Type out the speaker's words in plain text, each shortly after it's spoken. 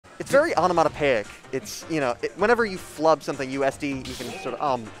It's very onomatopoeic. It's, you know, whenever you flub something USD, you can sort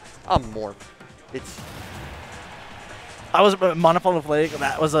of, Morp. It's... I was monophonic.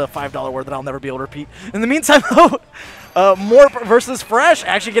 That was a $5 word that I'll never be able to repeat. In the meantime, though, Morp versus Phresh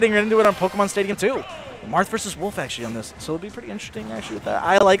actually getting into it on Pokemon Stadium 2. Marth versus Wolf actually on this, so it'll be pretty interesting actually with that.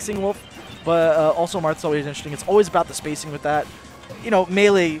 I like seeing Wolf, but also Marth's always interesting. It's always about the spacing with that. You know,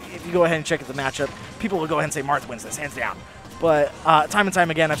 Melee, if you go ahead and check at the matchup, people will go ahead and say Marth wins this, hands down. But time and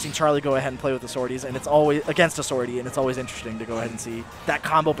time again, I've seen Charlie go ahead and play with the Swordies, and it's always against a Swordie, and it's always interesting to go ahead and see that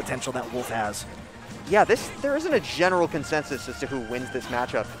combo potential that Wolf has. Yeah, there isn't a general consensus as to who wins this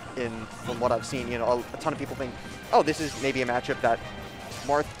matchup from what I've seen. You know, a ton of people think, oh, this is maybe a matchup that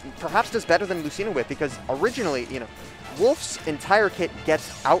Marth perhaps does better than Lucina with, because originally, you know, Wolf's entire kit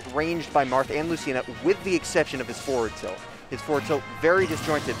gets outranged by Marth and Lucina with the exception of his forward tilt. His forward tilt very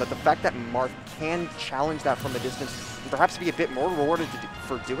disjointed, but the fact that Marth can challenge that from a distance and perhaps be a bit more rewarded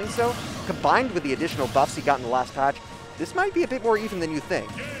for doing so, combined with the additional buffs he got in the last patch, this might be a bit more even than you think.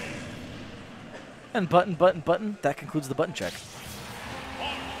 And button, button, button, that concludes the button check.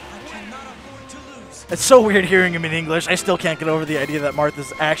 It's so weird hearing him in English. I still can't get over the idea that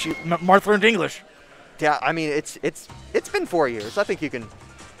Marth learned English. Yeah, I mean, it's been 4 years. I think you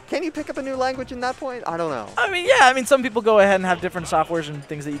can you pick up a new language in that point? I don't know. I mean, yeah, I mean, some people go ahead and have different softwares and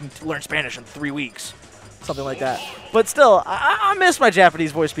things that you can learn Spanish in 3 weeks. Something like that. But still, I miss my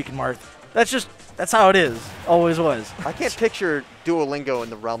Japanese voice-speaking Marth. That's how it is. Always was. I can't picture Duolingo in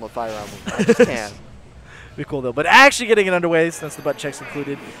the realm of Fire Emblem. I just can't. Be cool though. But actually getting it underway since the butt checks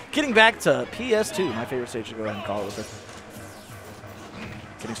included. Getting back to PS2, my favorite stage to go ahead and call it with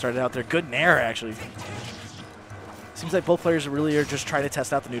it. Getting started out there. Good nair, actually. Seems like both players really are just trying to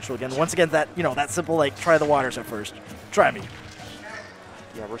test out the neutral again. Once again, that simple, like, try the waters at first. Try me.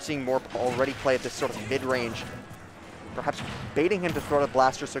 Yeah, we're seeing Morp already play at this sort of mid-range. Perhaps baiting him to throw the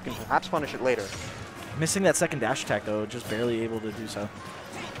blaster so he can perhaps punish it later. Missing that second dash attack, though. Just barely able to do so.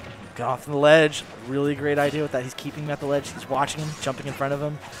 Got off the ledge. Really great idea with that. He's keeping him at the ledge. He's watching him, jumping in front of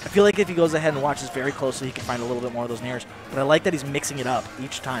him. I feel like if he goes ahead and watches very closely, he can find a little bit more of those nairs. But I like that he's mixing it up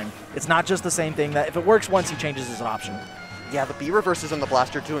each time. It's not just the same thing. That if it works once, he changes his option. Yeah, the B reverses on the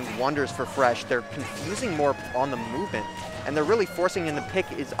blaster doing wonders for Phresh. They're confusing Morp on the movement, and they're really forcing him to pick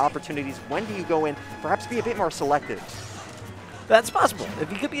his opportunities. When do you go in? Perhaps be a bit more selective. That's possible.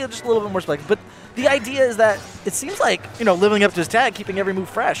 If he could be just a little bit more selective. But the idea is that it seems like, living up to his tag, keeping every move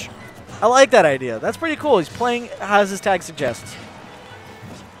fresh. I like that idea. That's pretty cool. He's playing as his tag suggests.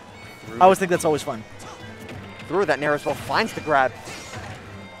 I always think that's always fun. Through that nair as well, finds the grab.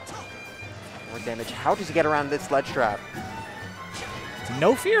 More damage. How does he get around this ledge trap?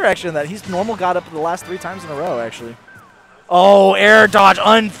 No fear, actually, in that. He's normal got up the last 3 times in a row, actually. Oh, air dodge.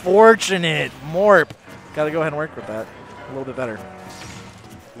 Unfortunate. Morp. Got to go ahead and work with that a little bit better.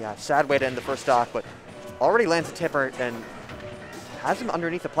 Yeah, sad way to end the first stock, but already lands a tipper and has him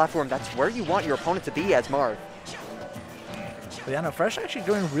underneath the platform. That's where you want your opponent to be as Marth. But yeah, no, Phresh actually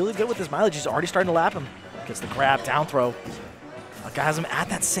doing really good with his mileage. He's already starting to lap him. Gets the grab, down throw. Guy has him at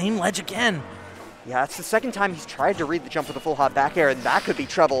that same ledge again. Yeah, it's the second time he's tried to read the jump with a full hop back air, and that could be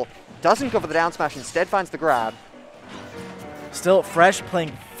trouble. Doesn't go for the down smash, instead finds the grab. Still, Phresh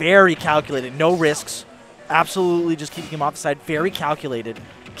playing very calculated, no risks. Absolutely just keeping him off the side, very calculated.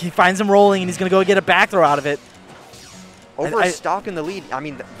 He finds him rolling, and he's going to go get a back throw out of it. Over a stock in the lead, I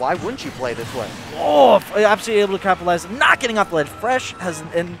mean, why wouldn't you play this way? Oh, absolutely able to capitalize. Not getting off the ledge. Phresh has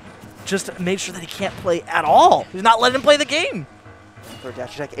just made sure that he can't play at all. He's not letting him play the game. For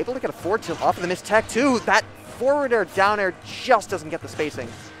dash attack, able to get a forward tilt off of the missed tech too. That forward air, down air just doesn't get the spacing.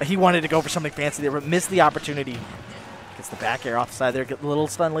 He wanted to go for something fancy there, but missed the opportunity. Gets the back air off the side there, get a little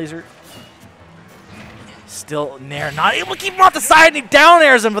stun laser. Still nair, not able to keep him off the side, and he down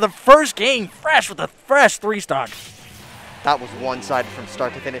airs him for the first game. Phresh with a fresh 3-stock. That was one-sided from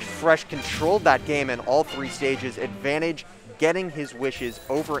start to finish. Phresh controlled that game in all 3 stages. Advantage, getting his wishes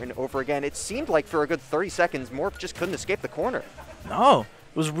over and over again. It seemed like for a good 30 seconds, Morp just couldn't escape the corner. No,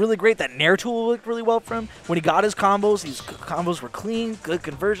 it was really great. That nair tool worked really well for him. When he got his combos were clean, good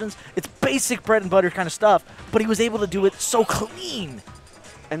conversions. It's basic bread and butter kind of stuff, but he was able to do it so clean.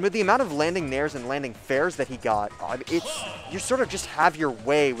 And with the amount of landing nairs and landing fairs that he got, you sort of just have your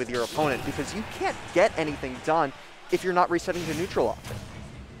way with your opponent because you can't get anything done if you're not resetting to neutral often.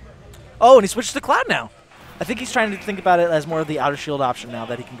 Oh, and he switched to Cloud now. I think he's trying to think about it as more of the outer shield option now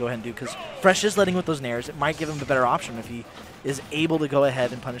that he can go ahead and do, because Phresh is letting with those nairs. It might give him a better option if he is able to go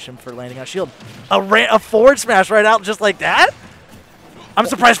ahead and punish him for landing on shield. A forward smash right out just like that? I'm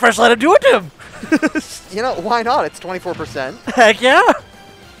surprised Phresh let him do it to him. You know, why not? It's 24%. Heck yeah.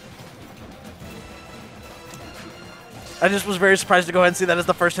 I just was very surprised to go ahead and see that as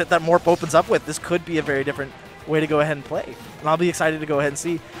the first hit that Morp opens up with. This could be a very different way to go ahead and play. And I'll be excited to go ahead and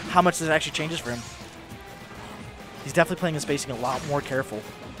see how much this actually changes for him. He's definitely playing his spacing a lot more careful.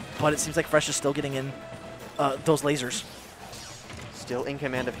 But it seems like Phresh is still getting in those lasers. Still in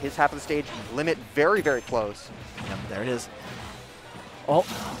command of his half of the stage. Limit very, very close. Yep, there it is. Oh,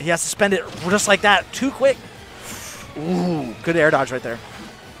 he has to spend it just like that. Too quick. Ooh, good air dodge right there.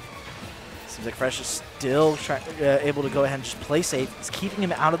 Seems like Phresh is still able to go ahead and just play safe. It's keeping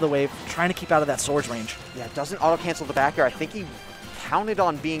him out of the way, trying to keep out of that swords range. Yeah, doesn't auto-cancel the back air. I think he counted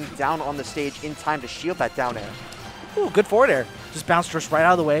on being down on the stage in time to shield that down air. Ooh, good forward air. Just bounced just right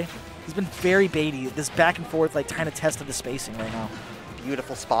out of the way. He's been very baity. This back and forth, like, kind of tested the spacing right now.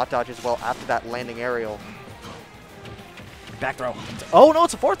 Beautiful spot dodge as well after that landing aerial. Back throw. Oh, no,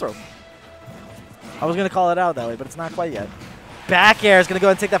 it's a forward throw. I was going to call it out that way, but it's not quite yet. Back air is going to go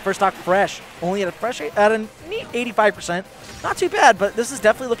ahead and take that first stock Phresh. Only at a Phresh at a neat 85%. Not too bad, but this is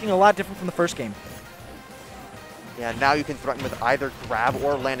definitely looking a lot different from the first game. Yeah, now you can threaten with either grab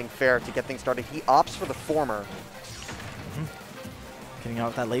or landing fair to get things started. He opts for the former. Getting out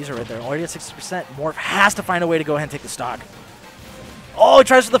with that laser right there. Already at 60%. Morph has to find a way to go ahead and take the stock. Oh, he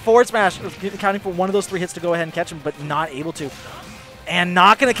tries for the forward smash. Counting for one of those 3 hits to go ahead and catch him, but not able to. And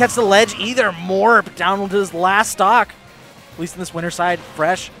not going to catch the ledge either. Morp down to his last stock. At least in this winner side.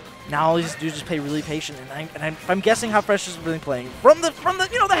 Phresh. Now all he has to do is just play really patient. And I'm guessing how Phresh has been playing. From the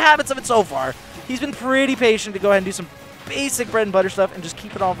the habits of it so far, he's been pretty patient to go ahead and do some basic bread and butter stuff and just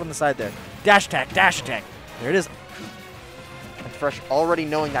keep it all from the side there. Dash attack, dash attack. There it is. And Phresh already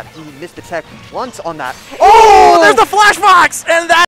knowing that he missed the tech once on that. Oh, there's the flash box! And that